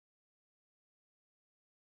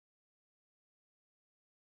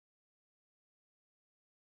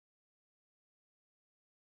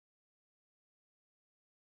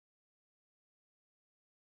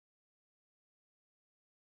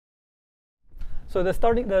So the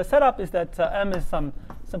setup is that M is some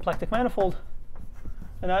symplectic manifold,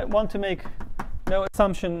 and I want to make no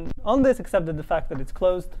assumption on this except that the fact that it's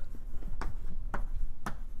closed.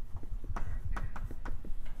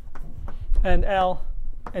 And L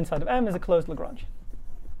inside of M is a closed Lagrangian.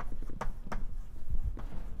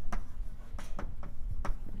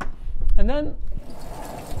 And then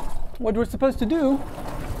what we're supposed to do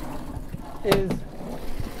is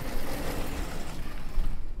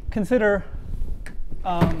consider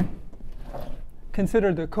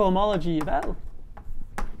the cohomology of L,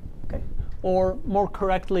 okay, or more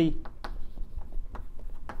correctly,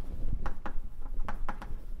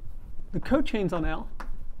 the cochains on L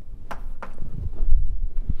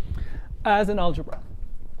as an algebra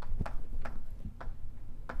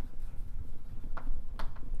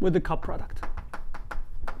with the cup product.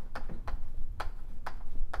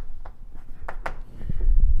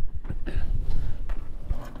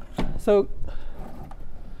 So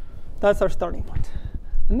that's our starting point.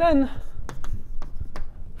 And then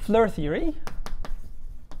Floer theory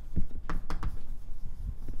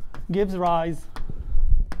gives rise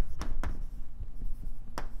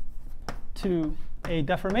to a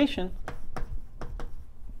deformation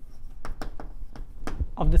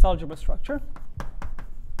of this algebra structure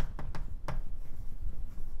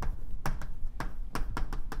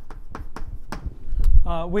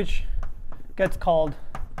which gets called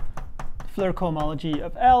Floer cohomology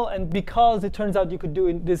of L. And because it turns out you could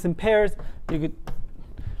do this in pairs, you could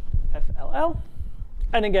FLL.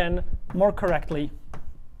 And again, more correctly,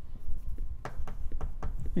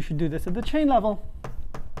 you should do this at the chain level.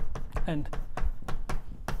 And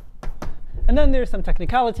then there's some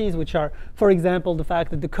technicalities, which are, for example, the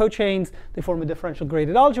fact that the cochains, they form a differential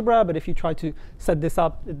graded algebra. But if you try to set this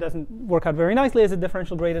up, it doesn't work out very nicely as a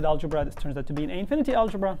differential graded algebra. This turns out to be an A-infinity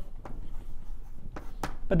algebra.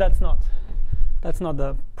 But that's not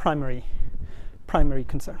the primary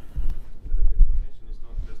concern. The deformation is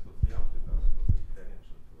not just of the algebra, but the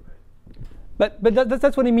differential, right? But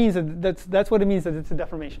that's what it means. That's what it means that it's a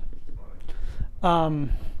deformation.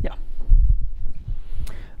 Yeah.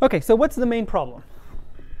 OK, so what's the main problem?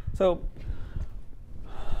 So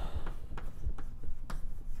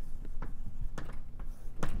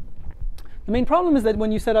the main problem is that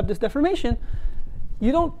when you set up this deformation,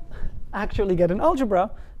 you don't actually get an algebra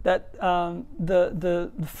that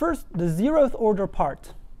the 0th order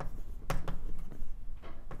part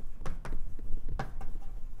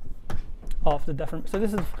of the deformation. So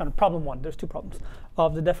this is kind of problem one. There's two problems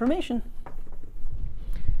of the deformation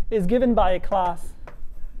is given by a class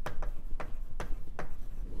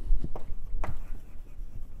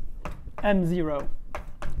M0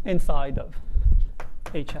 inside of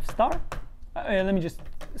HF star. Let me just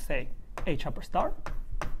say H upper star,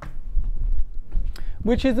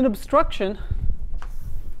 which is an obstruction.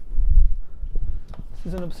 This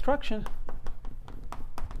is an obstruction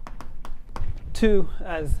to,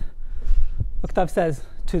 as Octave says,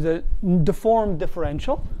 to the deformed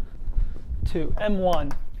differential to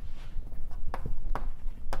M1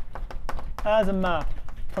 as a map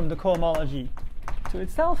from the cohomology to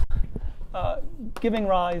itself, giving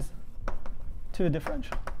rise to a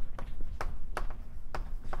differential.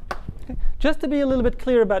 Okay. Just to be a little bit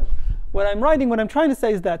clear about what I'm writing, what I'm trying to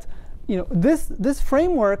say is that this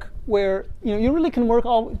framework where you really can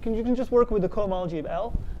you can just work with the cohomology of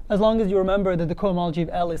L as long as you remember that the cohomology of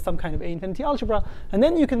L is some kind of A-infinity algebra, and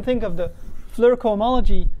then you can think of the Floer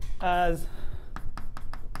cohomology as,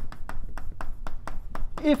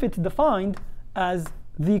 if it's defined as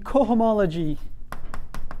the cohomology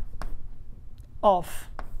of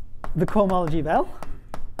the cohomology of L,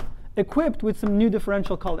 equipped with some new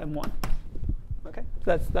differential called M1. Okay,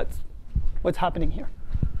 so that's what's happening here.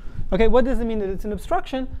 Okay, what does it mean that it's an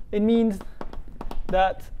obstruction? It means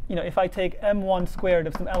that if I take M1 squared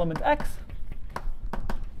of some element x,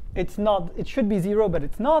 it's not. It should be 0, but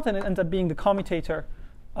it's not, and it ends up being the commutator.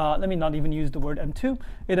 Let me not even use the word M2.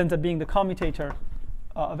 It ends up being the commutator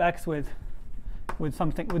of x with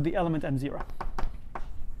the element M0.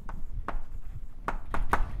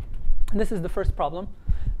 And this is the first problem.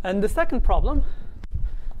 And the second problem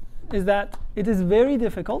is that it is very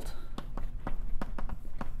difficult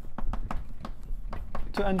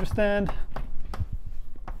to understand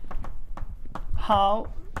how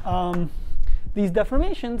these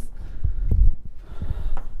deformations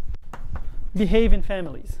behave in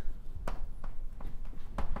families.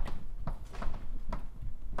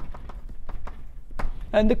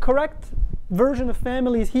 And the correct version of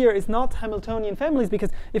families here is not Hamiltonian families, because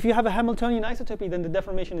if you have a Hamiltonian isotopy, then the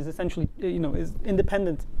deformation is essentially is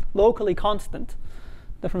independent, locally constant.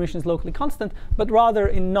 Deformation is locally constant, but rather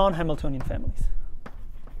in non-Hamiltonian families.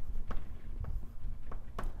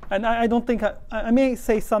 And I don't think I may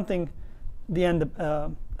say something at the end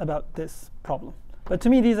about this problem. But to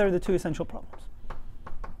me, these are the two essential problems.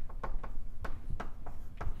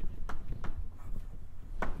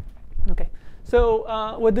 OK,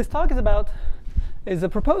 so what this talk is about is a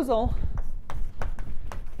proposal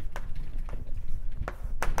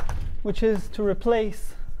which is to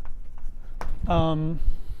replace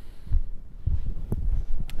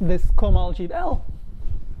this cohomology of L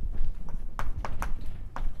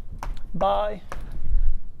by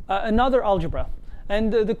another algebra.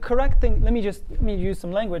 And the correct thing, let me use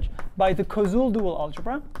some language, by the Koszul dual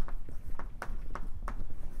algebra,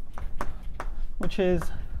 which is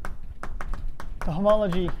the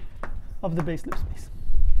homology of the base loop space.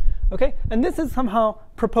 OK, and this is somehow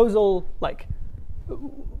proposal like,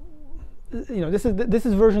 this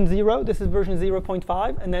is version 0, this is version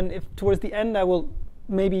 0.5, and then if towards the end I will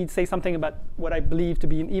maybe say something about what I believe to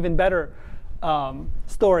be an even better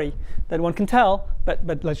story that one can tell,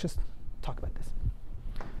 but let's just talk about this.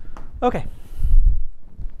 OK.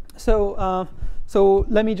 So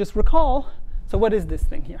let me just recall. So what is this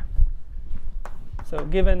thing here? So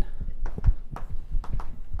given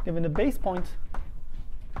the base point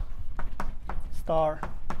star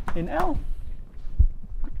in L,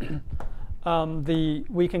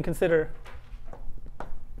 we can consider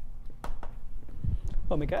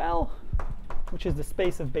omega L, which is the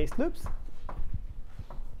space of base loops.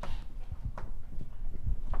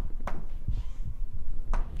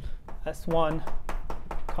 S1,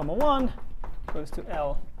 comma 1 goes to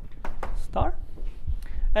L star.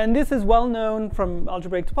 And this is well known from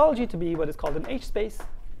algebraic topology to be what is called an H space.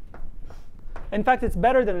 In fact, it's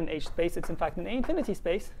better than an H space. It's in fact an A infinity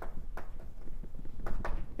space.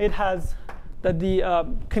 It has that the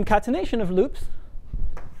concatenation of loops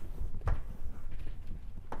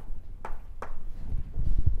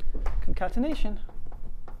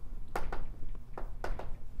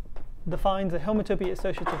defines a homotopy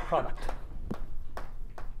associative product.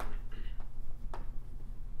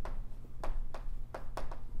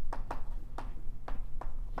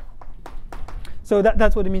 So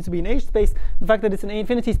that's what it means to be an H space. The fact that it's an A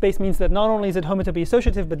infinity space means that not only is it homotopy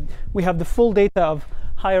associative, but we have the full data of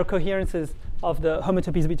higher coherences of the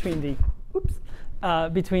homotopies between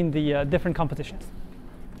the different compositions.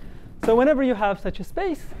 So whenever you have such a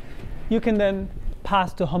space, you can then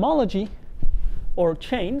pass to homology or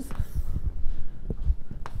chains.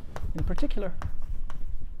 In particular,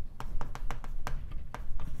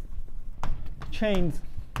 chains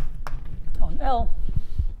on L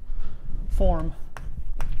form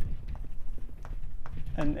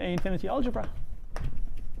an A infinity algebra.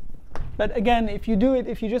 But again, if you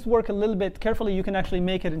just work a little bit carefully, you can actually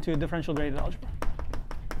make it into a differential graded algebra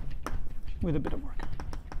with a bit of work.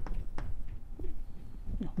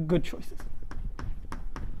 Good choices.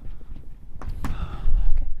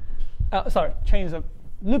 Okay. Sorry, chains of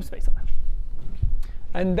loop space on that.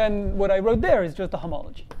 And then what I wrote there is just a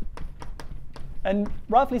homology. And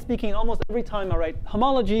roughly speaking, almost every time I write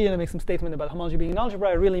homology and I make some statement about homology being an algebra,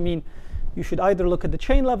 I really mean you should either look at the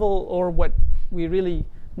chain level, or what we really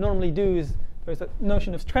normally do is there's a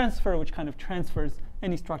notion of transfer, which kind of transfers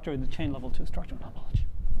any structure at the chain level to a structure in homology.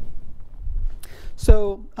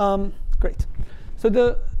 So great. So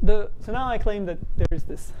so now I claim that there is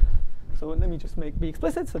this. So let me just be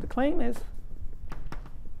explicit. So the claim is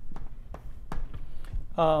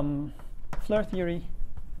Floer theory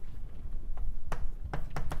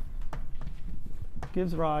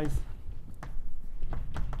gives rise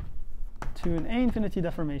to an A infinity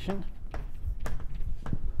deformation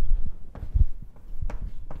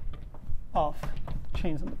of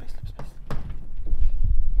chains on the base loop space.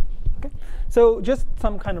 Okay. So just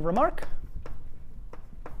some kind of remark.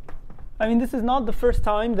 I mean, this is not the first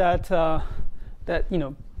time that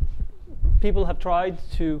people have tried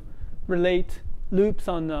to relate loops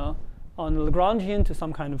on Lagrangian to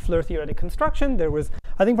some kind of Floer theoretic construction. There was,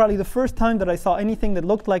 I think, probably the first time that I saw anything that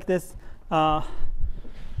looked like this. I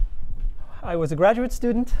was a graduate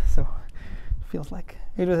student, so it feels like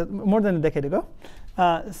it was more than a decade ago.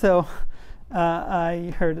 I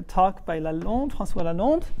heard a talk by François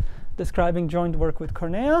Lalonde, describing joint work with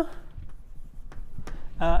Cornea.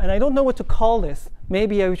 And I don't know what to call this.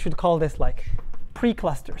 Maybe I should call this like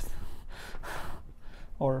pre-clusters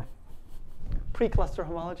or pre-cluster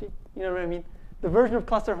homology. You know what I mean? The version of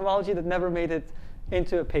cluster homology that never made it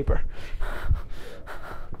into a paper.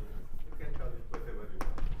 You can call it whatever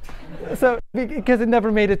you want. So because it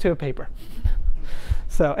never made it to a paper.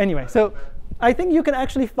 So anyway, so I think you can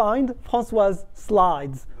actually find François'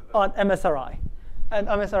 slides on MSRI and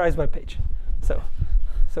MSRI's webpage. So.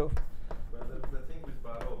 Well, the thing with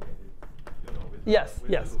Barreau, with Yes,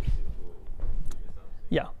 yes.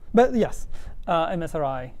 Yeah, but yes,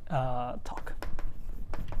 MSRI talk,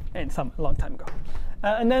 and a long time ago.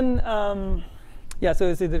 And then, yeah,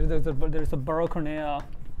 so there's a Barreau-Cornea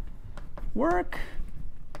work.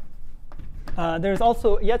 There's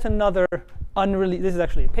also yet another unreleased, this is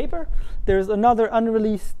actually a paper. There's another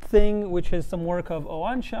unreleased thing, which is some work of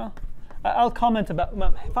Owansha. I'll comment about,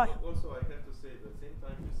 if I... Also, I have to say, at the same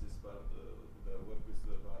time with this part, the work with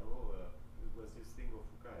the Barreau, it was this thing of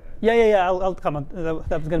Fukaya. Yeah, I'll comment.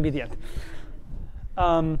 That was going to be the end.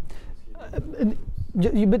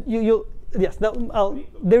 Yes,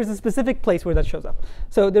 there's a specific place where that shows up.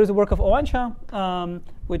 So there's a work of Owansha,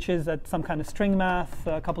 which is at some kind of string math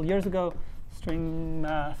a couple years ago. String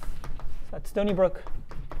math at Stony Brook.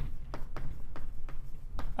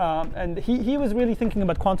 And he was really thinking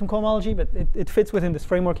about quantum cohomology, but it fits within this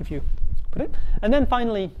framework if you put it. And then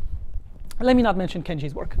finally, let me not mention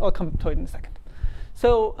Kenji's work. I'll come to it in a second.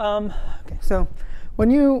 So, okay, so when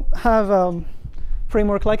you have a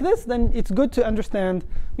framework like this, then it's good to understand,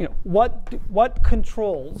 what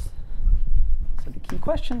controls. So the key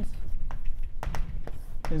questions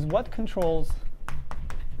is what controls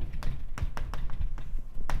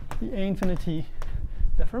the A infinity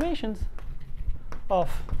deformations of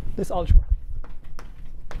this algebra.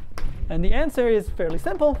 And the answer is fairly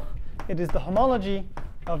simple. It is the homology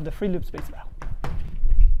of the free loop space of L.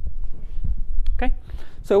 Okay?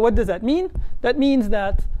 So what does that mean? That means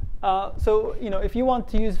that, if you want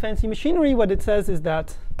to use fancy machinery, what it says is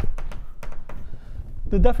that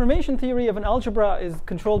the deformation theory of an algebra is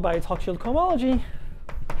controlled by its Hochschild cohomology.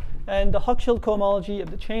 And the Hochschild cohomology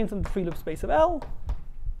of the chains in the free loop space of L,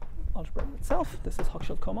 algebra itself, this is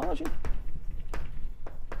Hochschild cohomology,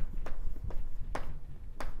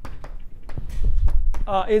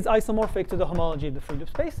 is isomorphic to the homology of the free loop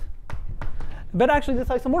space. But actually, this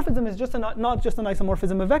isomorphism is just not just an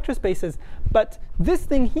isomorphism of vector spaces, but this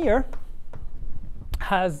thing here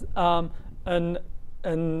has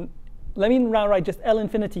let me now write just L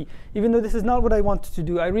infinity. Even though this is not what I want to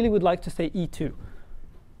do, I really would like to say E2.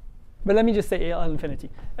 But let me just say L infinity.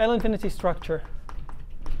 L infinity structure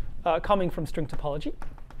coming from string topology.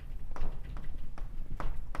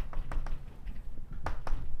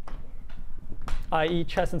 I.e.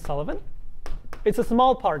 Chess and Sullivan. It's a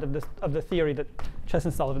small part of the theory that Chess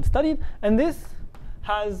and Sullivan studied. And this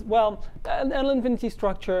has, an L infinity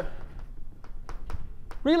structure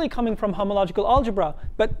really coming from homological algebra.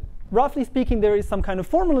 But roughly speaking, there is some kind of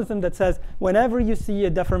formalism that says whenever you see a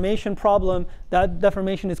deformation problem, that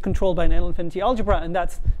deformation is controlled by an L infinity algebra, and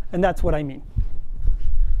that's what I mean.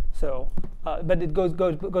 So, but it goes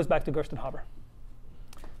back to Gerstenhaber.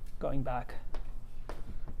 Going back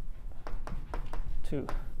to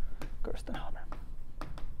Gerstenhaber.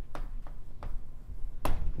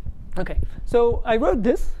 OK, so I wrote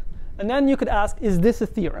this, and then you could ask, is this a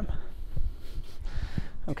theorem?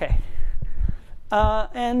 OK.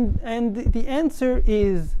 And the answer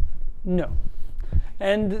is no.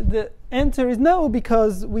 And the answer is no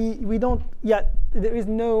because we don't yet, there is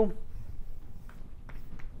no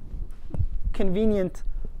convenient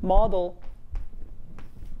model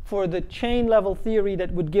for the chain level theory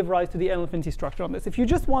that would give rise to the L infinity structure on this. If you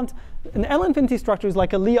just want, an L infinity structure is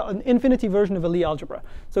like an infinity version of a Lie algebra.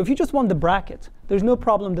 So if you just want the bracket, there's no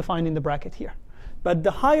problem defining the bracket here. But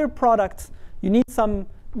the higher products, you need some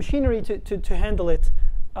machinery to handle it.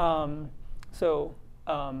 So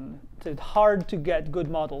it's hard to get good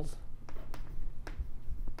models.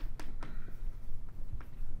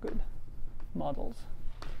 Good models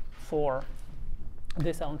for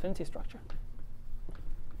this L infinity structure.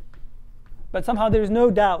 But somehow there's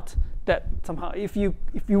no doubt that somehow if you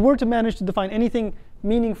were to manage to define anything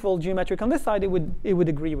meaningful geometric on this side, it would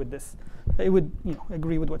agree with this. It would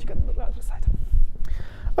agree with what you get on the other side.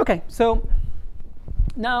 OK, so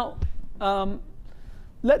now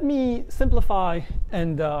let me simplify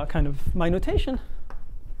and kind of my notation.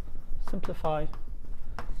 Simplify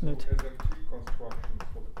notation. So as a tree construction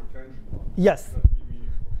for the potential one, yes. that would be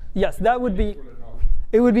meaningful. Yes, that would be.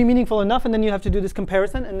 It would be meaningful enough, and then you have to do this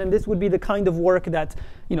comparison, and then this would be the kind of work that,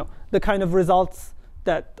 the kind of results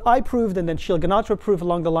that I proved, and then Shiel-Ganatra proved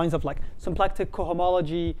along the lines of like symplectic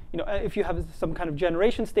cohomology. If you have some kind of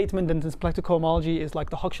generation statement, then the symplectic cohomology is like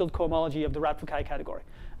the Hochschild cohomology of the Radfoucault category,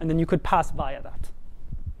 and then you could pass via that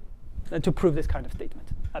to prove this kind of statement.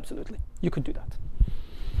 Absolutely, you could do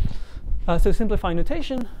that. So simplify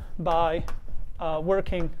notation by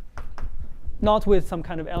working not with some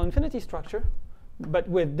kind of L infinity structure, but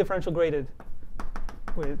with differential graded,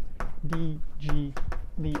 with DG,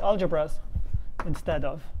 the algebras, instead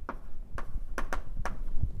of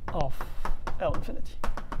L infinity.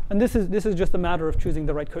 And this is just a matter of choosing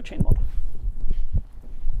the right cochain model.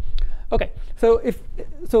 Okay, so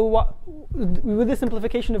with this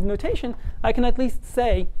simplification of notation, I can at least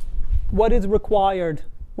say what is required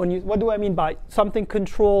when you. What do I mean by something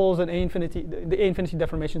controls an A infinity, the A infinity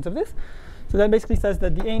deformations of this? So that basically says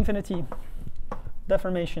that the A infinity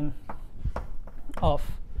deformation of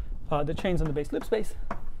the chains on the base loop space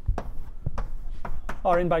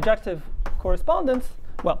are in bijective correspondence,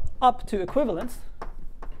 well, up to equivalence,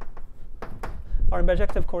 are in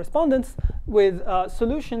bijective correspondence with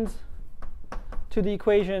solutions to the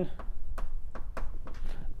equation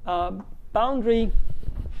boundary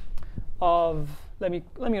of, let me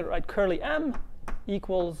write curly m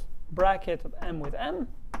equals bracket of m with m.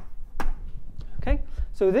 Okay,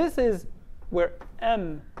 so this is where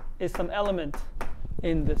m is some element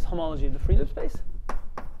in this homology of the free loop space,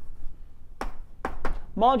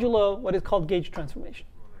 modulo what is called gauge transformation.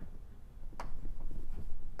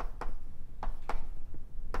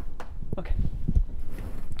 Okay.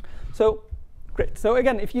 So great. So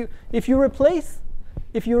again, if you replace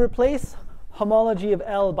homology of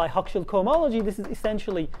L by Hochschild cohomology, this is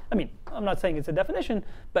essentially, I mean, I'm not saying it's a definition,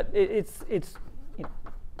 but this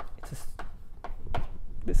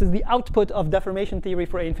is the output of deformation theory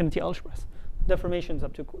for A infinity algebras. Deformations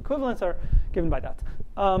up to equivalence are given by that.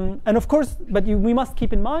 And of course, but we must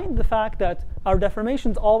keep in mind the fact that our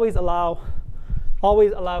deformations always allow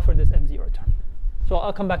for this m0 term. So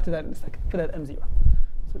I'll come back to that in a second, for that m0.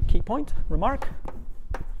 So key point, remark,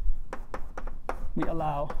 we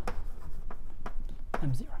allow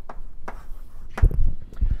m0.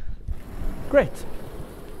 Great.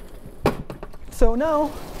 So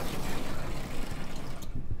now,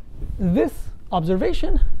 this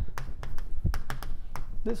observation,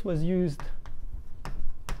 this was used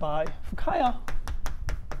by Fukaya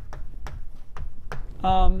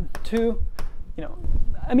to,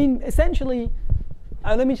 I mean, essentially,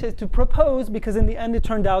 let me say to propose, because in the end it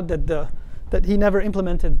turned out that he never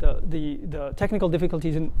implemented the technical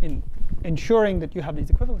difficulties in ensuring that you have these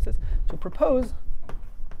equivalences, to propose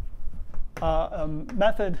a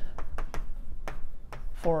method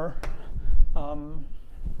for,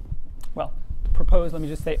 let me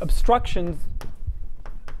just say, obstructions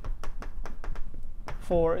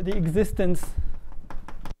for the existence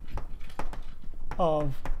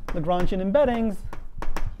of Lagrangian embeddings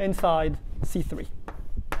inside C3.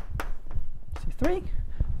 C3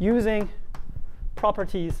 using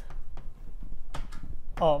properties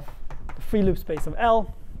of the free loop space of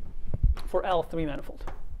L for L three-manifold.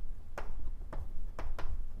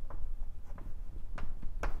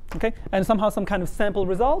 Okay, and somehow some kind of sample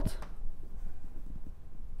result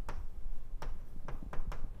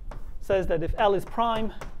says that if L is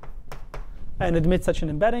prime and admits such an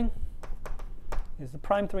embedding, is the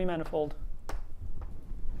prime three-manifold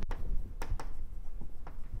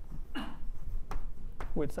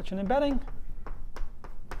with such an embedding,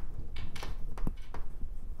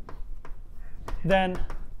 then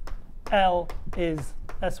L is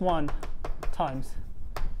S1 times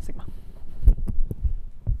sigma.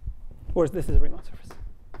 Or this is a Riemann surface.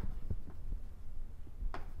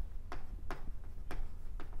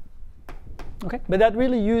 Okay, but that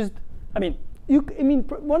really used,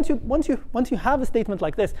 once you have a statement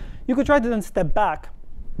like this, you could try to then step back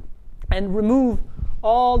and remove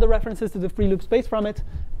all the references to the free loop space from it,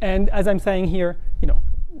 and as I'm saying here,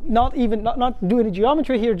 not do any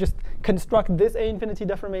geometry here, just construct this A infinity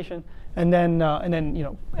deformation, and then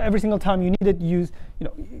every single time you need it, use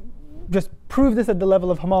just prove this at the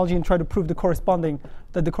level of homology and try to prove that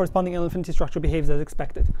the corresponding L infinity structure behaves as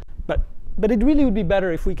expected. But it really would be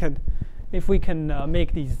better if we can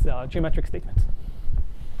make these geometric statements.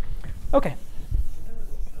 Okay.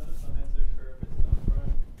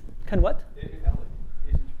 Can what?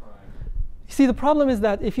 See, the problem is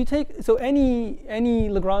that if you take any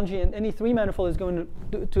Lagrangian, any three-manifold is going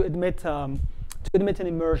to admit an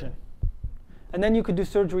immersion, and then you could do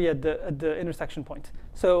surgery at the intersection point.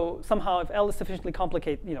 So somehow, if L is sufficiently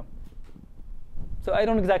complicated, So I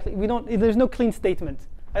don't exactly. There's no clean statement.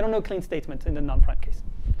 I don't know clean statement in the non-prime case.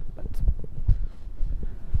 But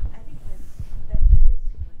I think that there is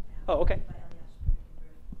one now. Oh, okay. By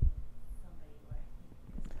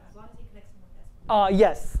as long as he connects them with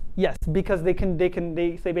S1. Yes, because they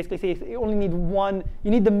basically say you only need one.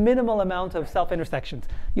 You need the minimal amount of self-intersections.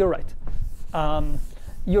 You're right.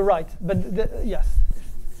 You're right. But yes.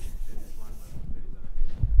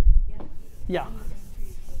 Yeah.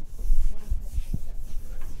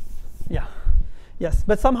 Yeah. Yes.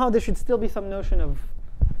 But somehow there should still be some notion of.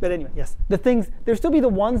 But anyway, yes. There still be the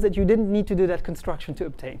ones that you didn't need to do that construction to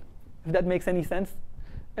obtain. If that makes any sense.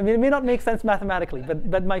 I mean, it may not make sense mathematically,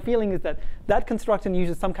 but my feeling is that that construction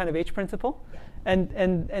uses some kind of H principle, and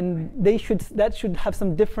that should have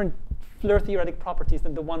some different Floer theoretic properties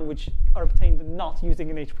than the one which are obtained not using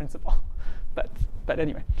an H principle. But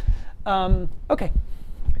anyway, okay.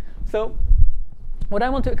 So what I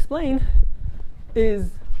want to explain is,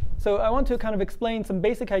 so I want to kind of explain some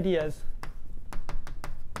basic ideas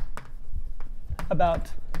about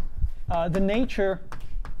the nature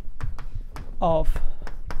of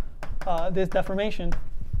this deformation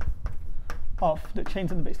of the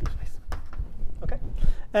chains in the base loop space. Okay,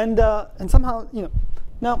 and somehow, you know,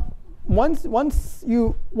 now once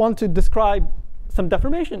you want to describe some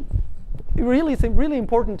deformation, it really is really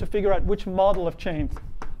important to figure out which model of chains.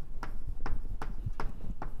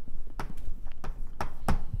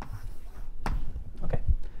 Okay,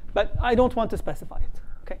 but I don't want to specify it.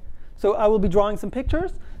 Okay, so I will be drawing some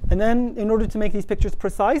pictures, and then in order to make these pictures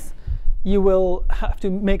precise, you will have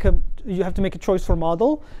to make a choice for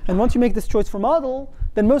model. And once you make this choice for model,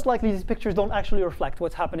 then most likely these pictures don't actually reflect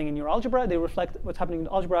what's happening in your algebra. They reflect what's happening in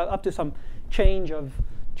algebra up to some change of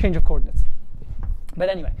coordinates. But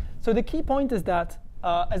anyway, so the key point is that,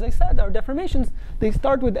 as I said, our deformations, they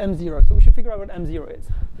start with m0. So we should figure out what m0 is.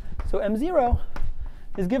 So m0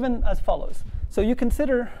 is given as follows. So you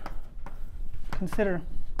consider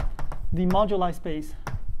the moduli space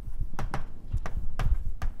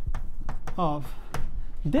of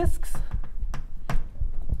disks.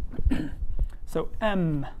 So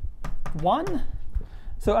M1.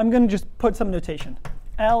 So I'm going to just put some notation.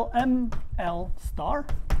 LM L star.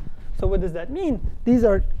 So what does that mean? These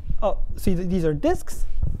are these are disks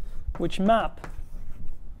which map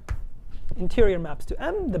interior maps to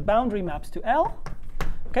M, the boundary maps to L.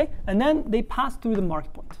 Okay, and then they pass through the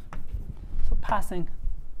marked point. So passing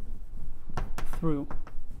through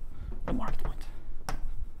the marked point.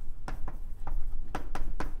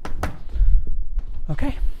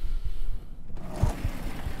 Okay.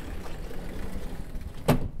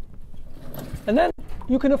 And then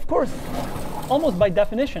you can, of course, almost by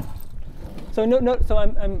definition. So So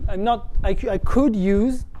I'm not. I could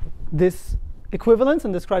use this equivalence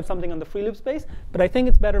and describe something on the free loop space, but I think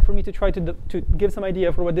it's better for me to try to give some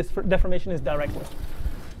idea for what this deformation is directly.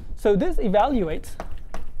 So this evaluates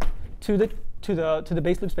to the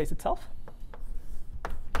base loop space itself.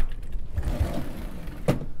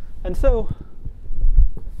 And so,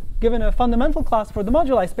 given a fundamental class for the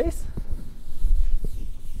moduli space,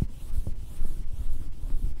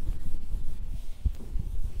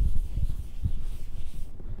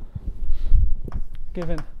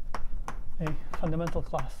 given a fundamental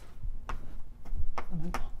class,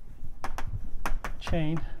 fundamental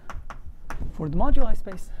chain for the moduli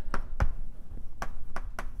space,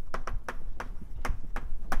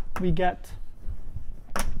 we get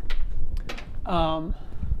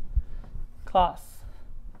class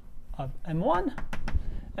of M1,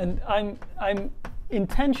 and I'm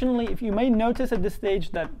intentionally, if you may notice at this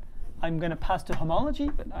stage that I'm going to pass to homology,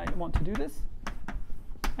 but I want to do this.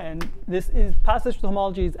 And this passage to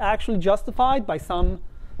homology is actually justified by some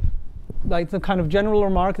kind of general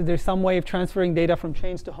remark that there's some way of transferring data from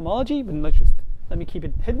chains to homology, but let me keep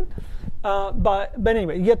it hidden. But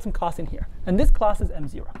anyway, you get some class in here, and this class is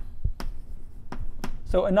M0.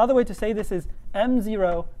 So another way to say this is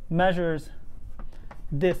M0 measures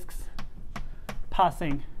disks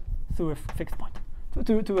passing through a fixed point, to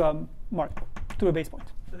a base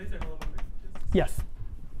point. So these are holomorphic disks? Yes.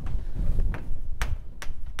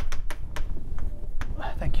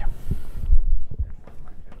 Thank you.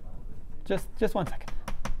 Just 1 second.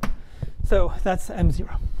 So that's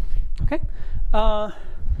M0. Okay.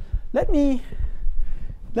 Let me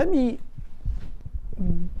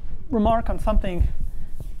remark on something.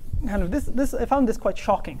 Kind of this. I found this quite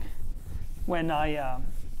shocking when I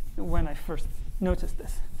first noticed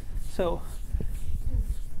this. So.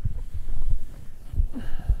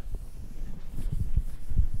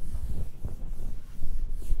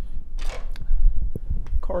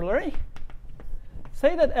 Corollary.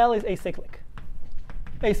 Say that L is acyclic,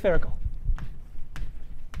 aspherical,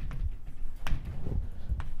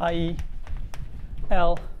 i.e.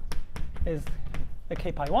 L is a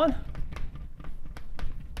k pi 1,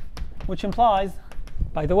 which implies,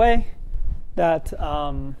 by the way, that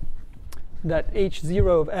that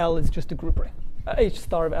H0 of L is just a group ring, H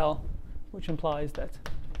star of L, which implies that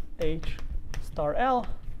H star L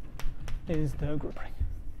is the group ring.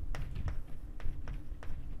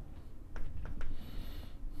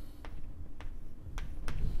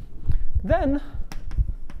 Then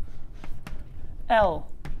L,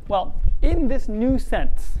 well, in this new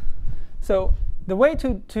sense. So the way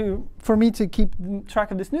for me to keep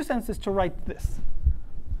track of this new sense is to write this.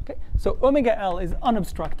 So omega L is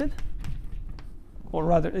unobstructed, or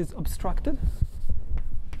rather is obstructed,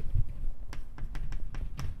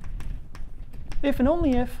 if and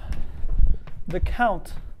only if the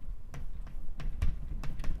count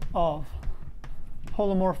of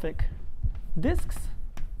holomorphic disks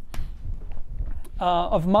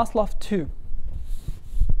of Maslov 2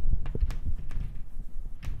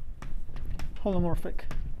 holomorphic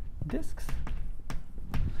disks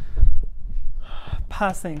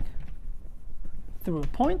passing through a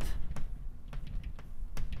point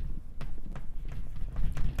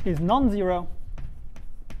is non-zero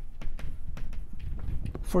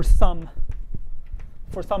for some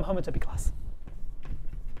homotopy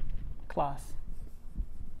class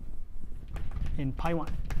in pi 1.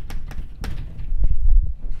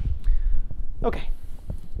 Okay,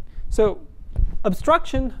 so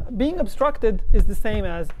being obstructed is the same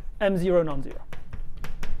as M0 non-zero.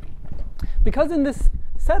 Because in this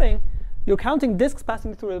setting, you're counting disks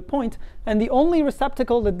passing through a point, and the only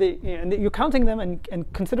receptacle that you're counting them and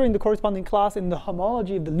considering the corresponding class in the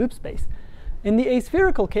homology of the loop space. In the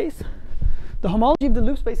aspherical case, the homology of the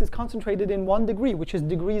loop space is concentrated in 1 degree, which is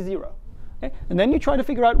degree 0. Okay? And then you try to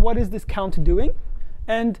figure out what is this count doing,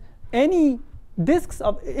 and any disk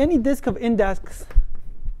of index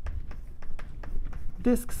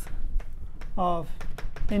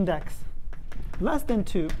less than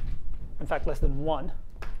 2, in fact less than 1,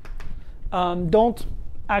 don't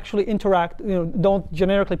actually interact, don't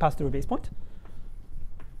generically pass through a base point.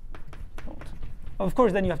 Don't. Of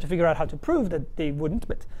course, then you have to figure out how to prove that they wouldn't,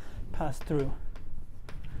 but pass through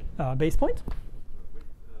base point.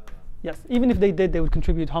 Yes, even if they did, they would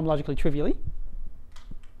contribute homologically trivially.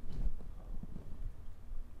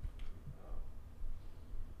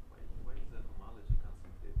 Why is the homology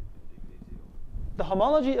concentrated in degree 0? The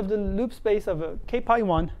homology of the loop space of a k pi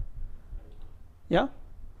 1. Yeah?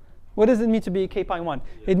 What does it mean to be k pi 1?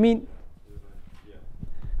 Yeah. It means Yeah.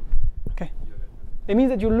 okay. You're right. It means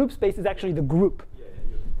that your loop space is actually the group. Yeah,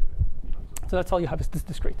 you're right. So that's all you have is this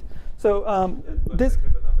discrete. So But this. I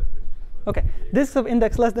have another question. Okay, disks of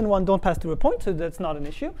index less than 1 don't pass through a point, so that's not an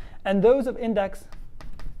issue. And those of index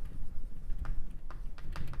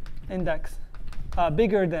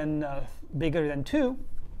bigger than 2,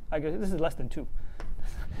 I guess this is less than 2.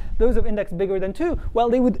 Those of index bigger than 2, well,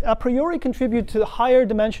 they would a priori contribute to the higher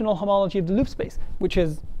dimensional homology of the loop space, which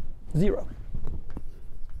is 0.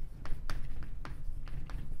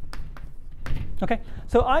 Okay,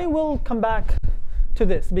 so I will come back to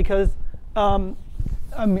this because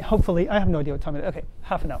hopefully, I have no idea what time it is. OK,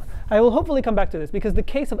 half an hour. I will hopefully come back to this because the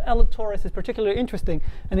case of L torus is particularly interesting.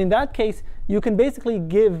 And in that case, you can basically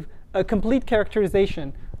give a complete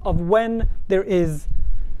characterization of when there is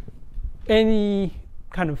any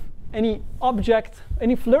object,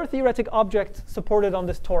 any Floer theoretic object supported on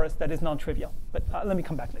this torus that is non-trivial. But let me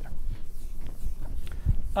come back later.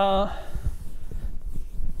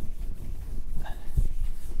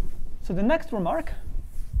 So the next remark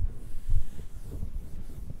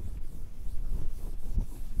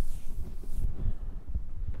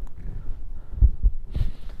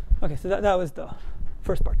OK, so that was the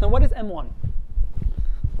first part. Now, what is M1?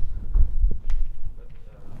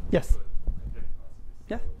 Yes.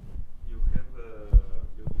 Yes. You have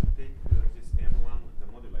you take this M1, the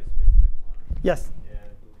moduli space M1. Yes. And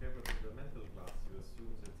to have a fundamental class, you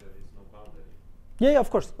assume that there is no boundary. Yeah,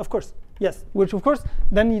 of course. Yes, which of course,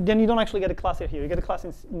 then you don't actually get a class here. You get a class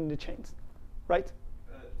in the chains, right?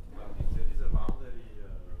 Well, if there is a boundary, you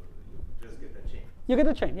just get a chain. You get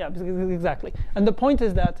a chain, yeah, exactly. And the point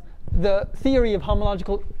is that the theory of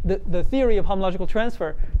homological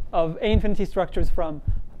transfer of A infinity structures from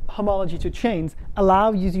homology to chains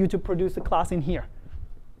allows you to produce a class in here,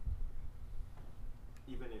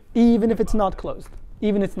 even if it's not closed.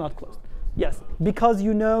 Even if it's not closed. Yes, because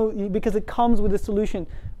because it comes with a solution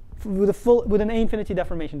with an A infinity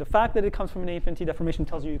deformation. The fact that it comes from an A infinity deformation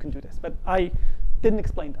tells you can do this. But I didn't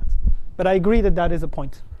explain that. But I agree that that is a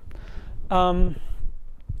point. OK,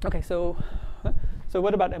 so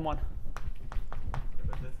what about M1? Yeah,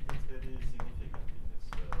 but that's very significant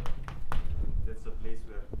because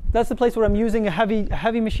that's the place where I'm using a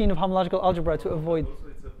heavy machine of homological algebra to avoid. Also,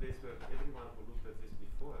 it's a place where everyone who looked at this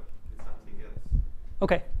before did something else.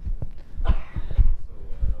 OK. So,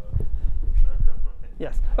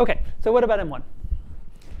 Yes. OK. So what about M1?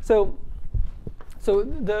 So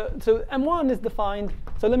M1 is defined.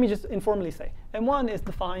 So let me just informally say M1 is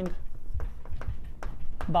defined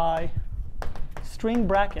by string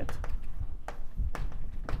bracket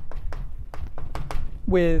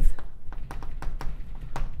with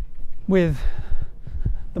the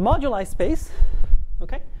moduli space,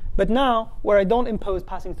 OK, but now where I don't impose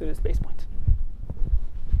passing through the space point.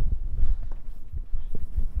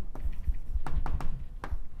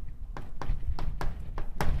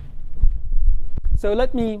 So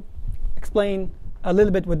let me explain a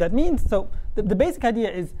little bit what that means. So the basic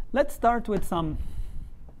idea is, let's start with some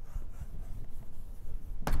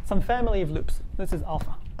family of loops. This is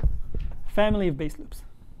alpha, family of base loops.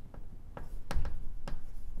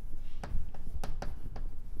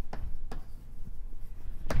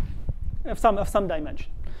 Of some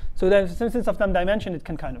dimension. So since it's of some dimension, it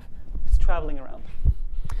can it's traveling around.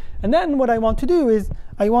 And then what I want to do is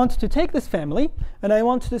I want to take this family, and I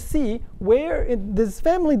want to see where this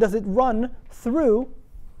family does it run through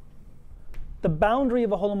the boundary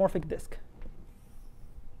of a holomorphic disk.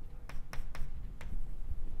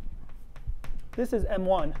 This is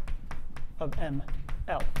M1 of ML.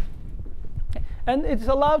 Okay. And it's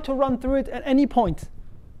allowed to run through it at any point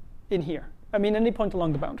in here. I mean, any point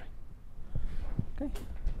along the boundary. Okay.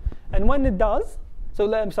 And when it does,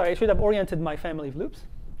 so I'm sorry, I should have oriented my family of loops.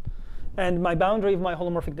 And my boundary of my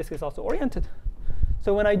holomorphic disk is also oriented.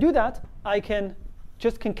 So when I do that, I can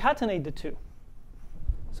just concatenate the two.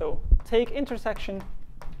 So take intersection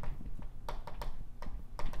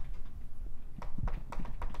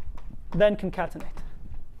then concatenate.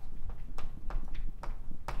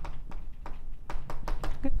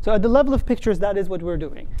 Okay. So at the level of pictures, that is what we're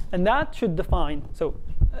doing. And that should define, so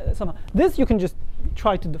somehow. This you can just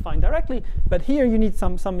try to define directly, but here you need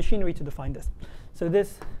some machinery to define this. So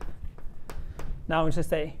this, now I'm just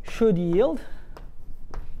say, should yield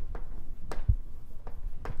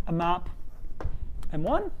a map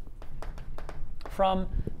M1 from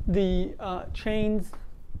the chains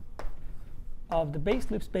of the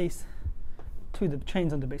base loop space to the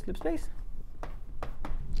chains on the base loop space.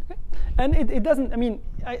 Okay. And it doesn't, I mean,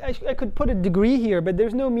 I could put a degree here, but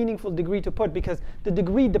there's no meaningful degree to put, because the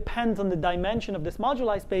degree depends on the dimension of this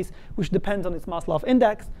moduli space, which depends on its Maslov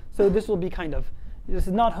index. So this will be this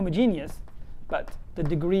is not homogeneous, but the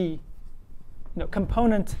degree,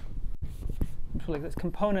 component, like this,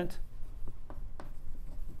 component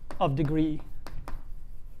of degree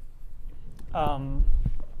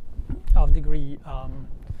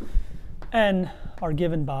n are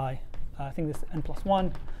given by, I think this is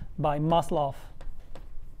n+1, by Maslov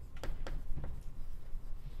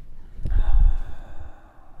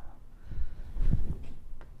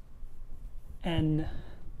n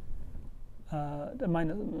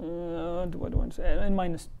minus what do I want to say? N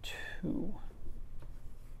minus 2.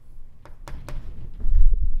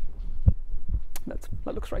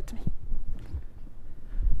 That looks right to me.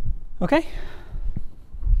 Okay.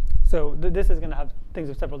 So this is going to have things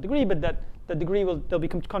of several degree, but the degree there'll be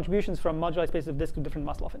contributions from moduli spaces of disk to different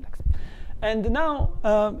Maslov index. And now,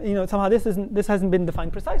 somehow this hasn't been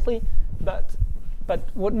defined precisely, but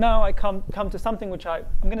what now I come to something which I'm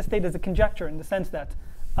going to state as a conjecture, in the sense that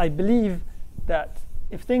I believe that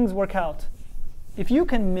if things work out, if you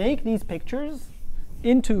can make these pictures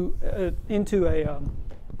into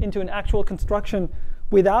an actual construction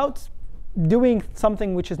without doing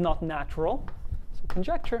something which is not natural, so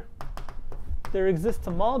conjecture, there exists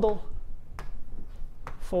a model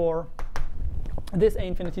for this A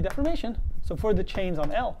infinity deformation, so for the chains on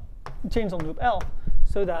loop L,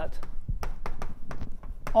 so that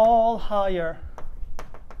all higher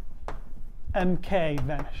MK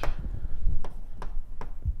vanish.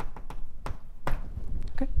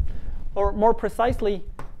 Okay. Or more precisely,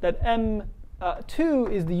 that M2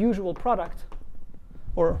 is the usual product,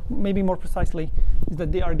 or maybe more precisely, is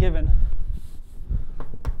that they are given.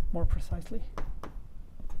 More precisely,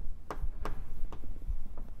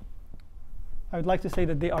 I would like to say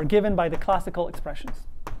that they are given by the classical expressions.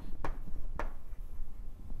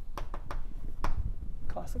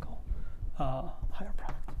 Classical higher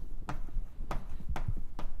product.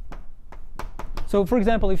 So for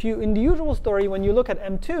example, if you, in the usual story, when you look at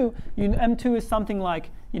M2, M2 is something like,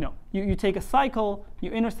 you take a cycle,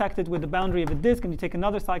 you intersect it with the boundary of a disk, and you take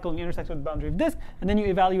another cycle and you intersect it with the boundary of disk, and then you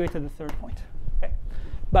evaluate at the third point. Okay.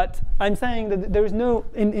 But I'm saying that there is no,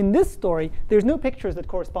 in this story, there's no pictures that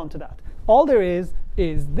correspond to that. All there is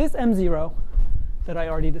this M0 that I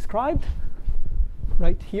already described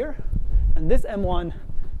right here, and this M1,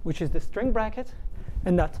 which is the string bracket,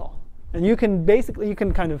 and that's all. And you can basically,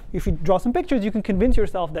 if you draw some pictures, you can convince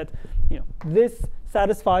yourself that this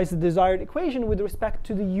satisfies the desired equation with respect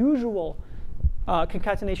to the usual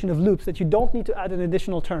concatenation of loops, that you don't need to add an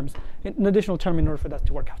additional term in order for that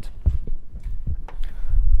to work out.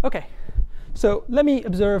 OK, so let me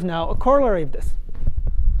observe now a corollary of this.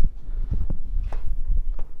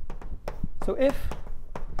 So if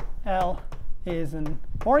L is an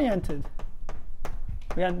oriented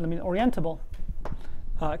orientable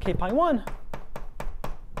k pi 1,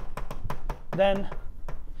 then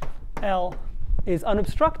L is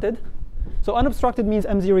unobstructed. So unobstructed means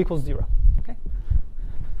m0 equals 0. Okay?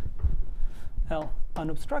 L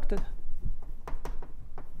unobstructed,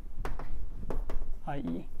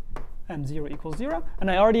 i.e. m0 equals 0. And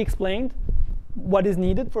I already explained what is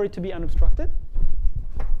needed for it to be unobstructed.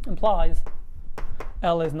 Implies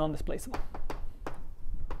L is non-displaceable.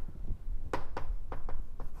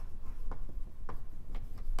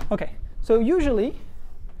 OK, so usually,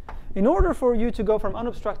 in order for you to go from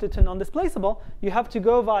unobstructed to non-displaceable, you have to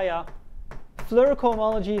go via Floer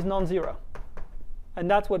cohomology is non-zero. And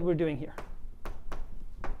that's what we're doing here.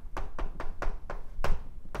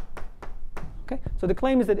 Okay, so the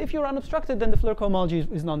claim is that if you're unobstructed, then the Floer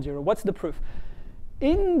cohomology is non-zero. What's the proof?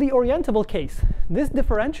 In the orientable case, this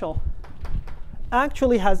differential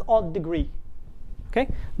actually has odd degree. Okay,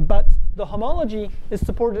 but the homology is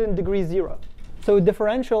supported in degree 0. So a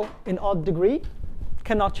differential in odd degree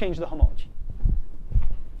cannot change the homology.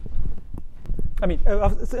 I mean,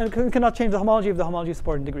 cannot change the homology if the homology is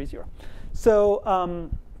supported in degree 0. So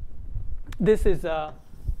this is a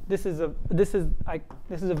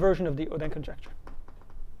version of the Odin conjecture.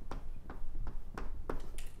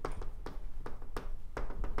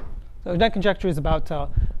 So Odin conjecture is about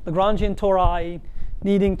Lagrangian tori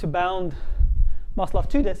needing to bound Maslov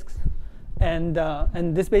 2 disks, and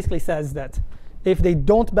this basically says that if they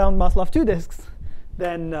don't bound Maslov 2 disks,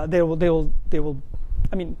 then they will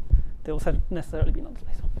necessarily be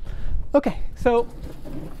non-displaceable. Okay, so.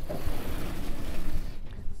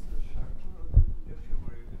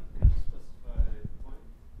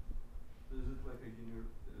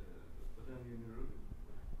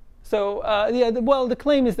 So well, the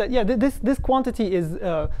claim is that this quantity is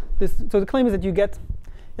this. So the claim is that you get.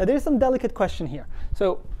 Yeah, there's some delicate question here.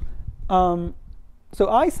 So so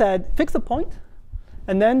I said fix a point,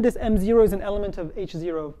 and then this m0 is an element of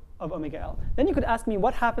h0 of omega l. Then you could ask me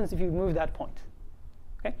what happens if you move that point.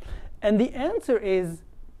 Okay, and the answer is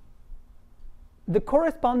the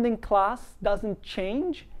corresponding class doesn't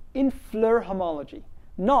change in Floer homology,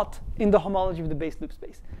 not in the homology of the base loop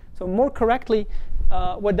space. So more correctly,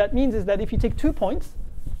 what that means is that if you take 2 points,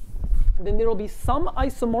 then there will be some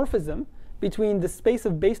isomorphism between the space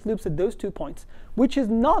of base loops at those 2 points, which is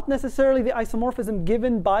not necessarily the isomorphism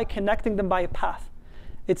given by connecting them by a path.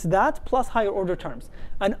 It's that plus higher order terms.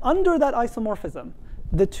 And under that isomorphism,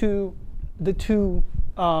 the two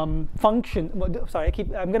function. Well, sorry,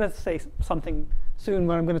 I'm going to say something soon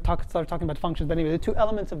when I'm going to start talking about functions. But anyway, the two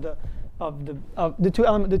elements of the two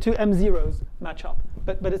m0s match up.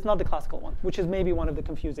 But it's not the classical one, which is maybe one of the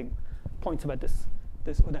confusing points about this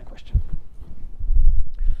Odin question.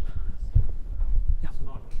 Yeah. It's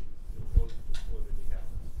not close to what we have.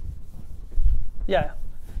 Yeah.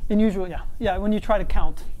 In usual, yeah. When you try to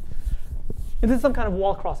count, it is some kind of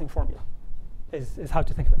wall crossing formula, is how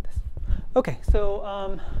to think about this. Okay,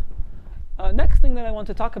 so next thing that I want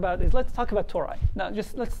to talk about is let's talk about tori. Now,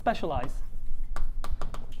 just let's specialize,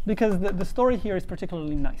 because the story here is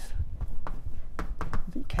particularly nice.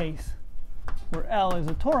 The case where L is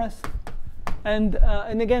a torus, and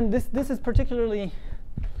again, this is particularly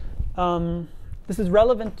this is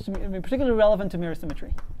relevant to particularly relevant to mirror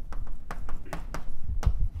symmetry.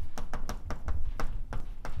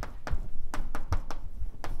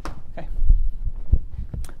 Okay.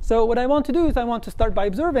 So what I want to do is I want to start by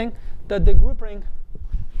observing that the group ring.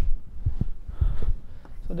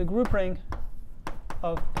 So the group ring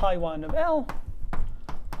of pi 1 of L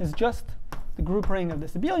is just the group ring of the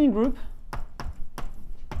Sibelian group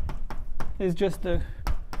is just the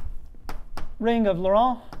ring of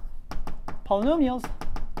Laurent polynomials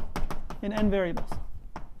in n variables.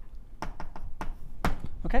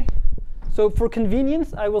 Okay? So for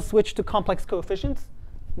convenience, I will switch to complex coefficients,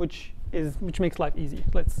 which makes life easy.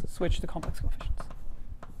 Let's switch to complex coefficients.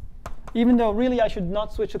 Even though really I should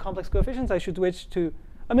not switch to complex coefficients, I should switch to,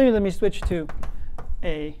 maybe let me switch to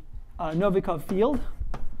a Novikov field.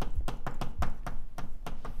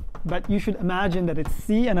 But you should imagine that it's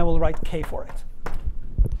C, and I will write K for it.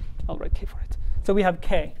 I'll write K for it. So we have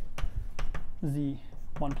K, Z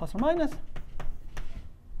 1 plus or minus.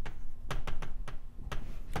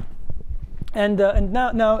 And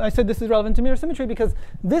now I said this is relevant to mirror symmetry because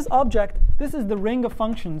this object, this is the ring of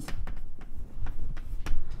functions.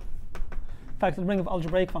 In fact, the ring of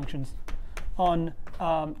algebraic functions on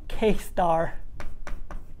K star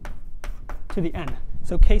to the n.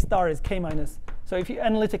 So K star is K minus. So if you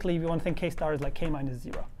analytically, if you want to think K star is like K minus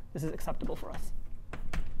 0, this is acceptable for us.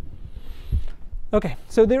 OK,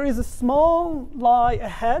 so there is a small lie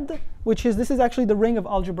ahead, which is this is actually the ring of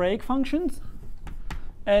algebraic functions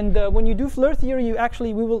And when you do Floer theory, you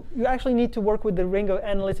actually need to work with the ring of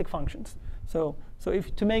analytic functions. So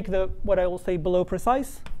if to make the what I will say below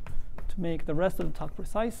precise, to make the rest of the talk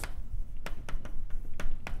precise,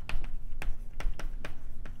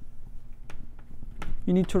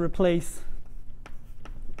 you need to replace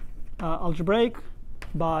algebraic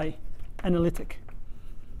by analytic.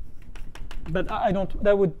 But I don't.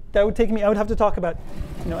 That would take me. I would have to talk about,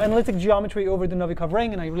 analytic geometry over the Novikov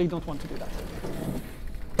ring, and I really don't want to do that.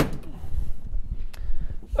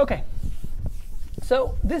 Okay.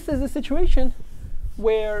 So this is a situation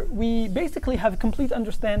where we basically have a complete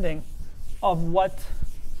understanding of what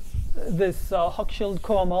this Hochschild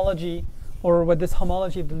cohomology, or what this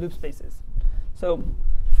homology of the loop space is. So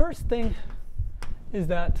first thing is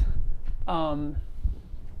that something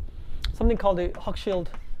called the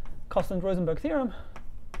Hochschild-Kostant-Rosenberg theorem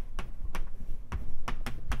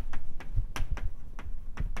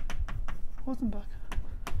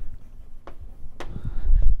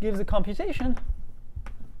gives a computation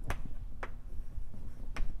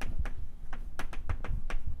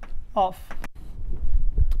of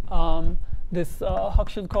this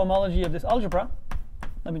Hochschild cohomology of this algebra.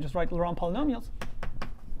 Let me just write Laurent polynomials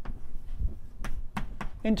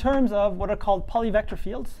in terms of what are called polyvector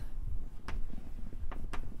fields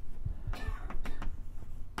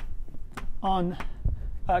on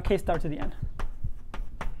k star to the n.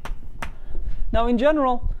 Now, in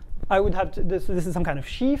general, I would have to, this is some kind of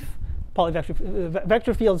sheaf.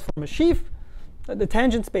 Vector fields form a sheaf. The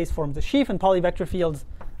tangent space forms a sheaf, and polyvector fields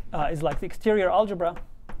is like the exterior algebra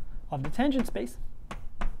of the tangent space.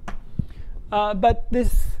 But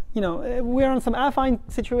this, we're on some affine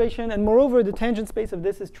situation, and moreover, the tangent space of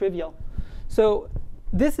this is trivial. So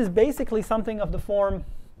this is basically something of the form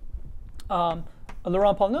a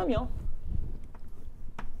Laurent polynomial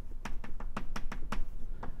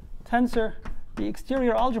tensor the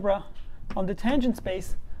exterior algebra on the tangent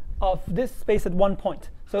space of this space at one point.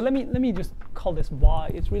 So let me just call this y.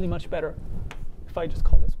 It's really much better if I just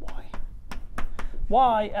call this y.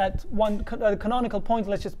 Y at one canonical point.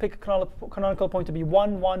 Let's just pick a canonical point to be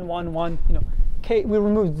 1, 1, 1, 1. K. We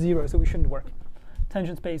removed 0, so we shouldn't work.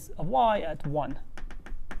 Tangent space of y at 1.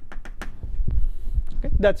 Okay,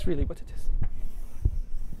 that's really what it is.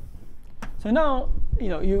 So now,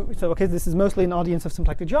 okay, this is mostly an audience of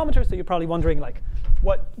symplectic geometers, so you're probably wondering, like,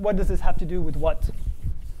 what does this have to do with what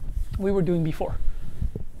we were doing before?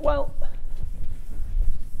 Well,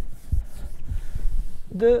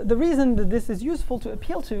 the reason that this is useful to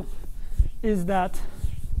appeal to is that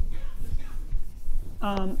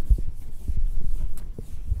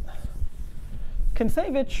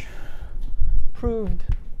Kinsevich proved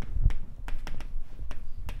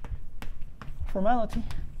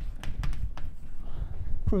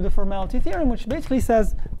the formality theorem, which basically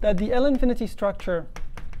says that the L infinity structure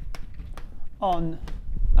on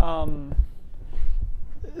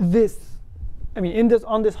this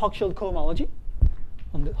Hochschild cohomology,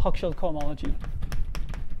 of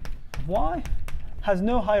y, has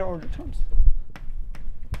no higher order terms,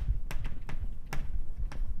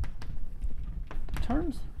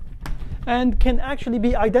 and can actually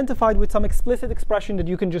be identified with some explicit expression that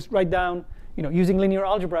you can just write down, using linear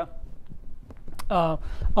algebra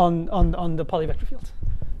on the polyvector field.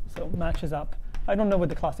 So matches up. I don't know what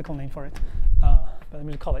the classical name for it, but let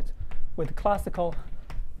me just call it with the classical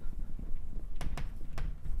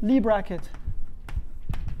Lie bracket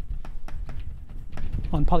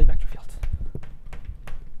on polyvector fields.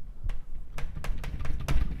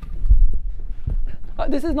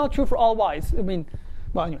 This is not true for all y's.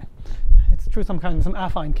 Well, anyway, it's true some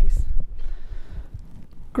affine case.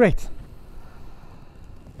 Great.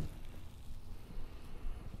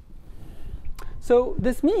 So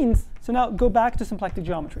this means, so now go back to symplectic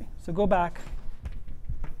geometry. So go back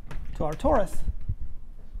to our torus,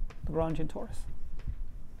 Lagrangian torus.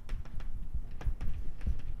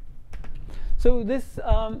 So this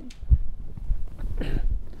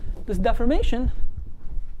this deformation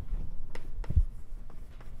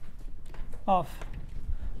of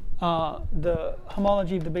the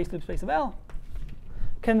homology of the base loop space of L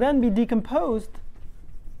can then be decomposed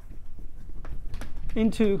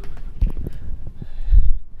into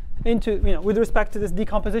with respect to this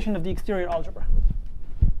decomposition of the exterior algebra.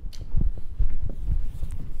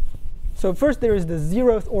 So first there is the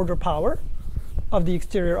 0th order power of the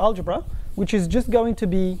exterior algebra, which is just going to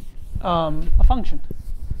be a function.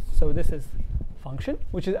 So this is function,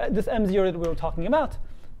 which is this M0 that we were talking about.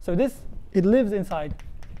 So it lives inside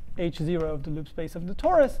H0 of the loop space of the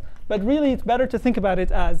torus, but really it's better to think about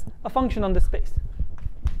it as a function on the space.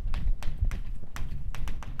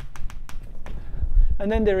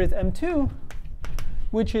 And then there is M2,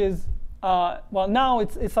 which is, well, now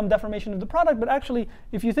it's some deformation of the product, but actually,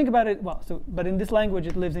 if you think about it, well, but in this language,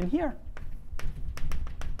 it lives in here.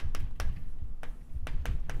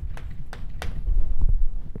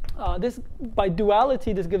 This, by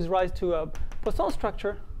duality, this gives rise to a Poisson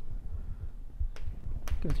structure.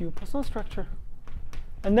 Gives you a Poisson structure.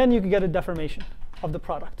 And then you can get a deformation of the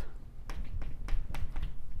product.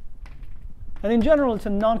 And in general, it's a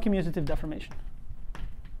non-commutative deformation.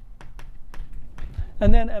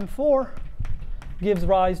 And then M4 gives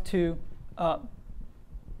rise to,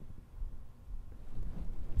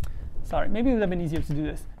 sorry, maybe it would have been easier to do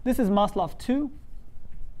this. This is Maslov 2.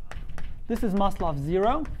 This is Maslov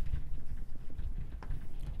 0.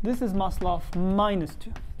 This is Maslov minus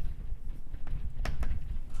 2.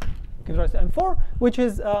 Gives rise to M4, which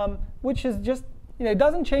is just, it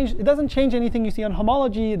doesn't change anything you see on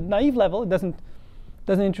homology at naive level. It doesn't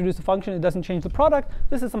introduce a function. It doesn't change the product.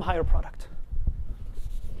 This is some higher product.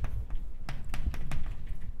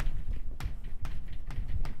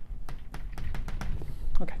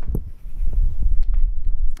 Okay.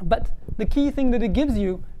 But the key thing that it gives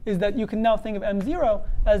you is that you can now think of M0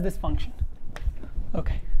 as this function.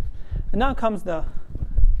 Okay. And now comes the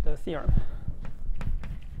theorem.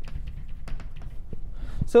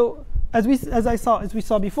 So as we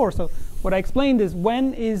saw before, so what I explained is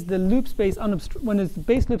when is the loop space when is the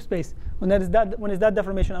base loop space when is that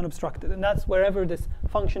deformation unobstructed, and that's wherever this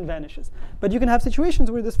function vanishes. But you can have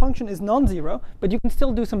situations where this function is non-zero, but you can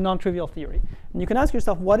still do some non-trivial theory, and you can ask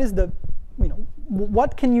yourself, what is the,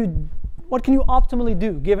 what can you optimally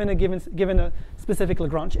do given a specific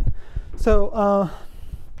Lagrangian? So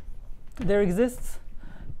there exists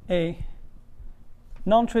a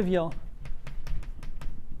non-trivial.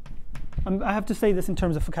 I have to say this in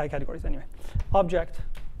terms of Fukaya categories anyway. Object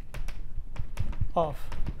of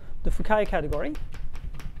the Fukaya category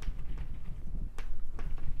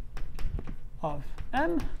of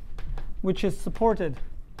M, which is supported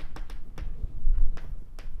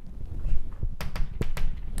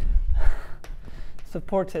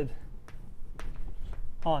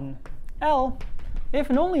on L,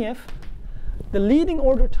 if and only if the leading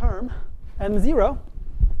order term M0,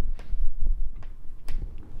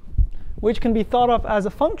 which can be thought of as a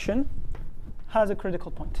function, has a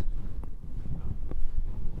critical point.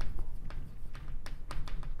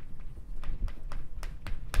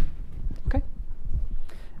 Okay?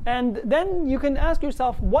 And then you can ask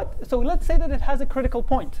yourself, so let's say that it has a critical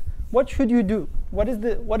point. What should you do? What is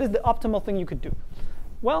the optimal thing you could do?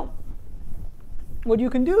 Well, what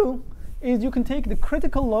you can do is you can take the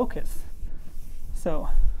critical locus. So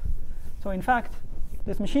in fact,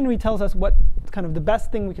 this machinery tells us what kind of the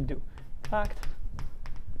best thing we could do. In fact,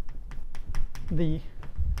 the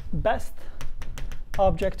best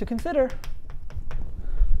object to consider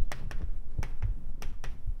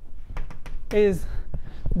is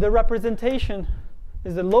the representation,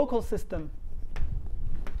 is the local system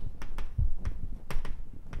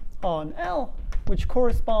on L, which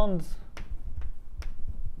corresponds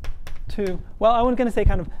to, well, I was going to say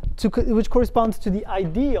kind of, which corresponds to the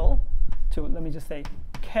ideal, to, let me just say,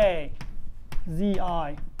 k zi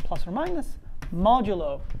plus or minus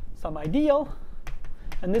modulo some ideal.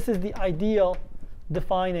 And this is the ideal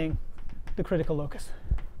defining the critical locus,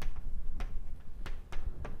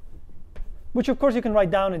 which of course you can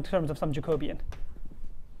write down in terms of some Jacobian.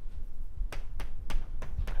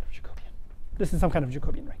 This is some kind of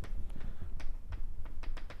Jacobian ring.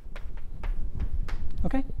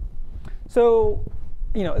 Okay, so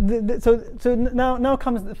so now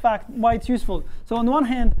comes the fact why it's useful. So on the one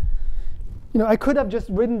hand, I could have just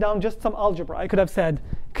written down just some algebra. I could have said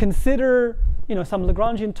consider some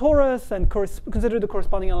Lagrangian torus and consider the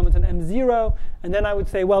corresponding element in M0, and then I would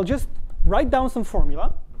say, well, just write down some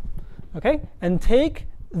formula, okay, and take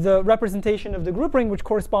the representation of the group ring which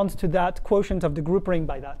corresponds to that quotient of the group ring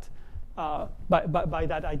by that by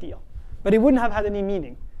that ideal. But it wouldn't have had any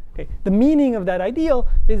meaning. Okay. The meaning of that ideal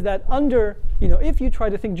is that under, if you try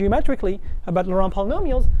to think geometrically about Laurent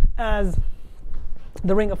polynomials as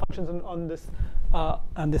the ring of functions on this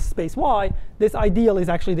space Y, this ideal is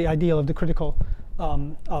actually the ideal of the critical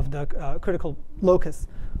critical locus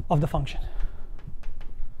of the function.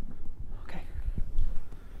 Okay.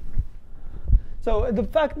 So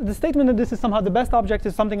the statement that this is somehow the best object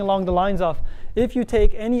is something along the lines of, if you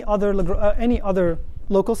take any other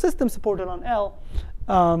local system supported on L,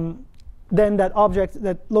 then that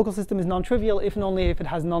local system is non-trivial if and only if it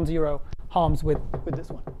has non-zero harms with this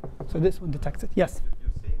one. So this one detects it. Yes?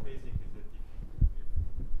 You're saying basically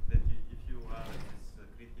that if you are this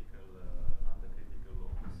critical, under critical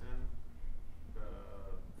locus, and the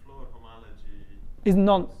Floer homology is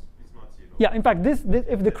not zero. Yeah, in fact, this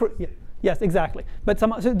if the yeah, yes, exactly. But so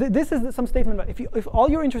this is some statement about if all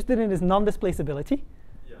you're interested in is non-displaceability,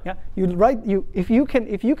 yeah, if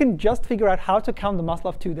you can just figure out how to count the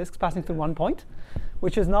Maslov two disks passing through one point,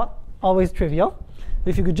 which is not always trivial.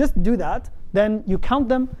 If you could just do that, then you count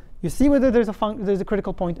them, you see whether there's a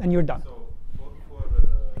critical point, and you're done. So for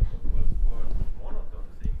monotone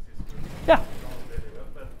things, it's yeah. not very well,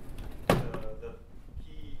 but the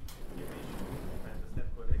key issue, if I understand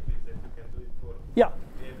correctly, is that you can do it for everything.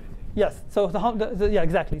 Yes. So yeah,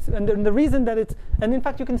 exactly. And the reason that it's, and in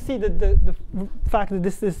fact you can see that the fact that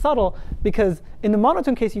this is subtle, because in the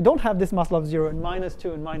monotone case you don't have this Maslov 0 and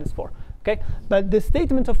 -2 and -4. Okay, but the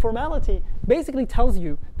statement of formality basically tells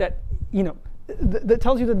you that that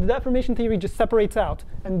tells you that the deformation theory just separates out,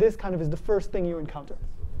 and this kind of is the first thing you encounter.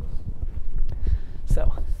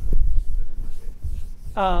 So,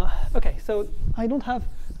 okay, so I have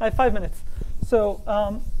 5 minutes. So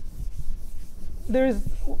there's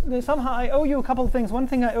somehow I owe you a couple of things. One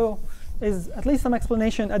thing I owe is at least some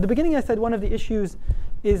explanation. At the beginning, I said one of the issues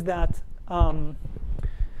is that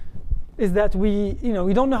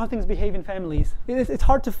we don't know how things behave in families. It's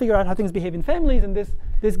hard to figure out how things behave in families, and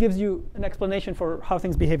this gives you an explanation for how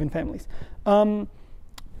things behave in families.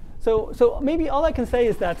 So maybe all I can say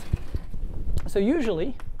is that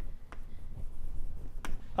usually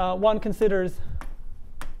one considers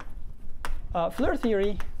Floer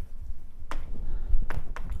theory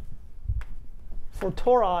for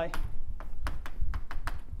tori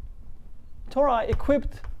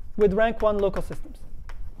equipped with rank 1 local systems.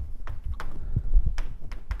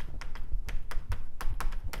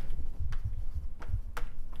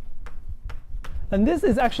 And this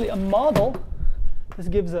is actually a model. This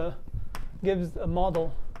gives a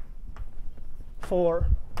model for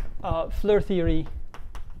Floer theory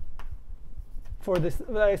for this.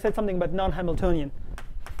 I said something about non-Hamiltonian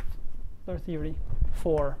Floer theory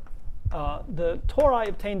for the tori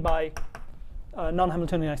obtained by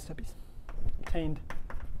non-Hamiltonian isotopies, obtained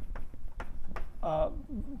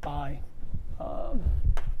by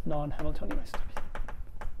non-Hamiltonian isotopies.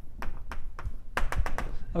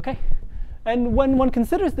 Okay. And when one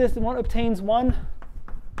considers this, one obtains one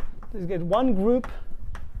group,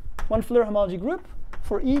 one Floer homology group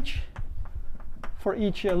for each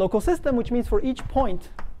local system, which means for each point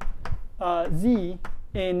z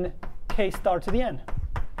in k star to the n.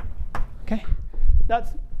 Okay,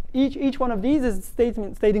 that's each one of these is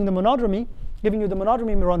stating the monodromy, giving you the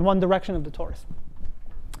monodromy mirror on one direction of the torus.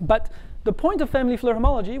 But the point of family Floer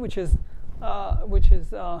homology, which is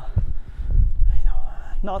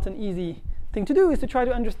not an easy thing to do, is to try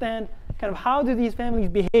to understand kind of how do these families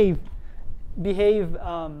behave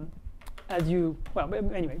as you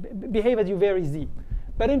behave as you vary z.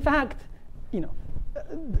 But in fact,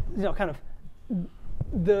 kind of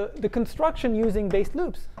the construction using based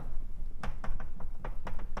loops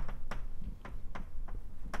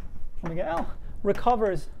omega L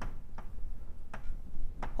recovers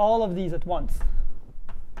all of these at once.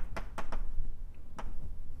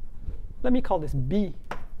 Let me call this B.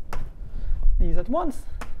 These at once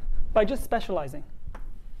by just specializing,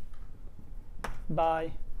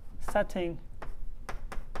 by setting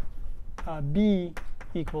B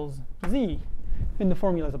equals Z in the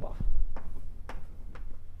formulas above.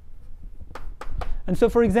 And so,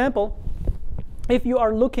 for example, if you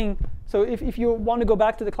are looking, so if you want to go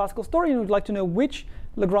back to the classical story and would like to know which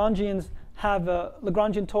Lagrangians have a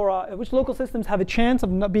Lagrangian tori, which local systems have a chance of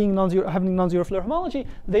not being having non-zero Floer homology,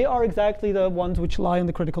 they are exactly the ones which lie in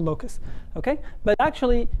the critical locus. Okay, but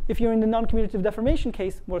actually, if you're in the non-commutative deformation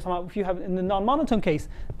case, or somehow if you have in the non-monotone case,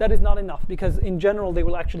 that is not enough, because in general they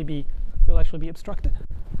will actually be obstructed.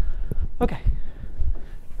 Okay,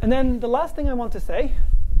 and then the last thing I want to say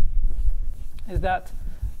is that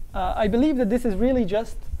I believe that this is really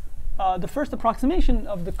just the first approximation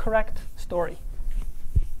of the correct story.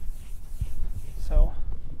 So,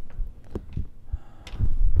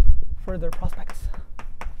 further prospects.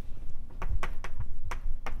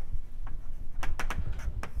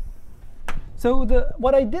 So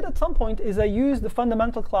what I did at some point is I used the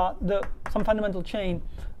fundamental some fundamental chain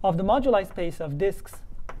of the moduli space of disks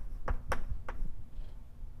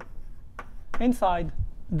inside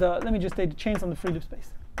the, let me just say, the chains on the free loop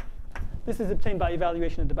space. This is obtained by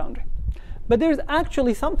evaluation at the boundary. But there's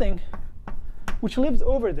actually something which lives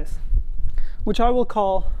over this, which I will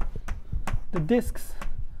call the disks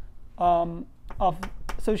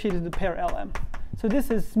associated with the pair LM. So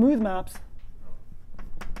this is smooth maps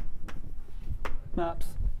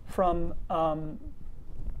from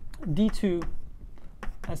D2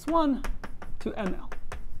 S1 to ML.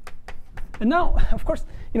 And now, of course,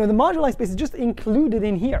 the moduli space is just included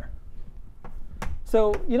in here.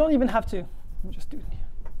 So you don't even have to. Let me just do it here.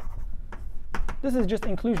 This is just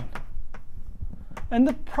inclusion. And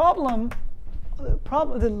the problem,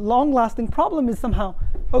 the long-lasting problem is somehow,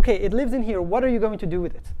 OK, it lives in here. What are you going to do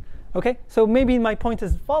with it? OK, so maybe my point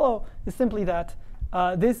is simply that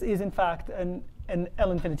this is, in fact, an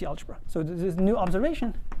L-infinity algebra. So this new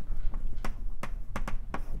observation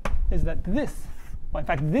is that this, well, in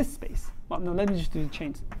fact, this space. Well, no, let me just do the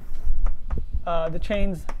chains. The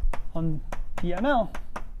chains on DML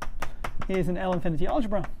is an L-infinity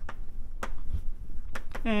algebra.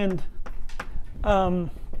 And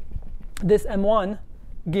this M1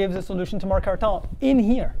 gives a solution to Marc-Cartan in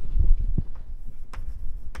here.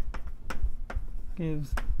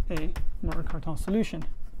 Gives a Marc-Cartan solution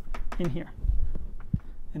in here,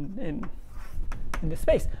 in this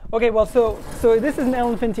space. OK, well, so this is an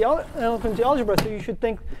L-infinity algebra, so you should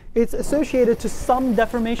think it's associated to some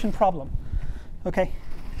deformation problem. OK,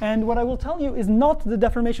 and what I will tell you is not the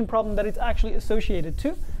deformation problem that it's actually associated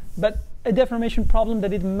to, but a deformation problem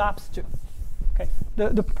that it maps to. Okay,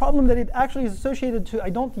 the problem that it actually is associated to, I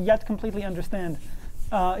don't yet completely understand.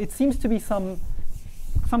 It seems to be some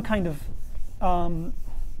kind of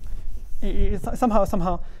it's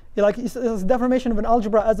somehow like it's a deformation of an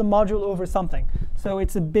algebra as a module over something. So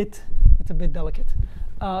it's a bit delicate.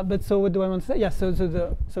 But so what do I want to say? Yeah. So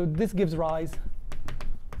this gives rise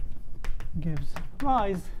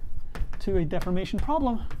to a deformation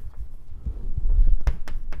problem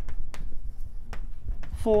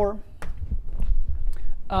for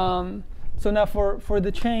so now for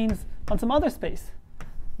the chains on some other space,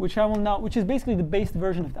 which is basically the based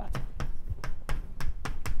version of that.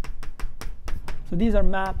 So these are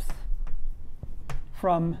maps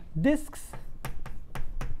from disks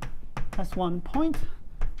S1 point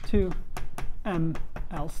to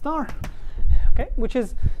ML star, okay, which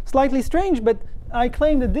is slightly strange, but I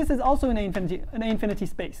claim that this is also an A-infinity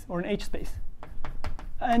space or an H space.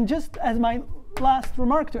 And just as my last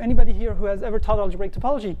remark to anybody here who has ever taught algebraic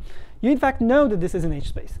topology, you in fact know that this is an H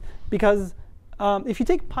space, because if you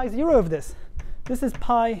take pi 0 of this is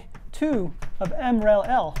pi 2 of M rel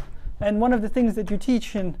L. And one of the things that you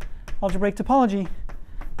teach in algebraic topology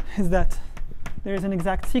is that there is an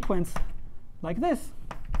exact sequence like this.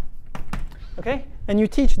 Okay? And you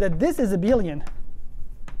teach that this is abelian,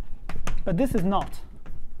 but this is not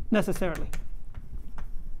necessarily.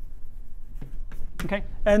 Okay?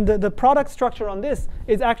 And the product structure on this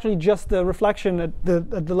is actually just the reflection at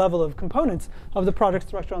the level of components of the product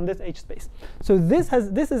structure on this H space. So this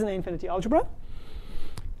is an A-infinity algebra.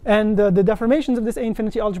 And the deformations of this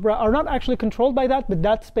A-infinity algebra are not actually controlled by that, but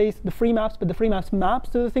that space, the free maps maps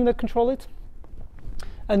to the thing that control it.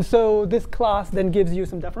 And so this class then gives you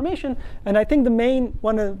some deformation. And I think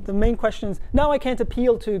one of the main questions, now I can't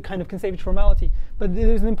appeal to kind of conservative formality, but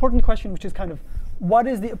there's an important question, which is kind of, what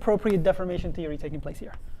is the appropriate deformation theory taking place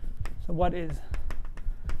here? So what is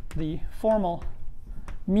the formal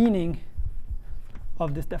meaning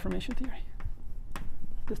of this deformation theory,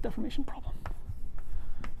 this deformation problem?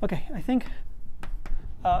 OK, I think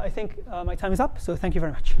my time is up, so thank you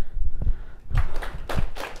very much.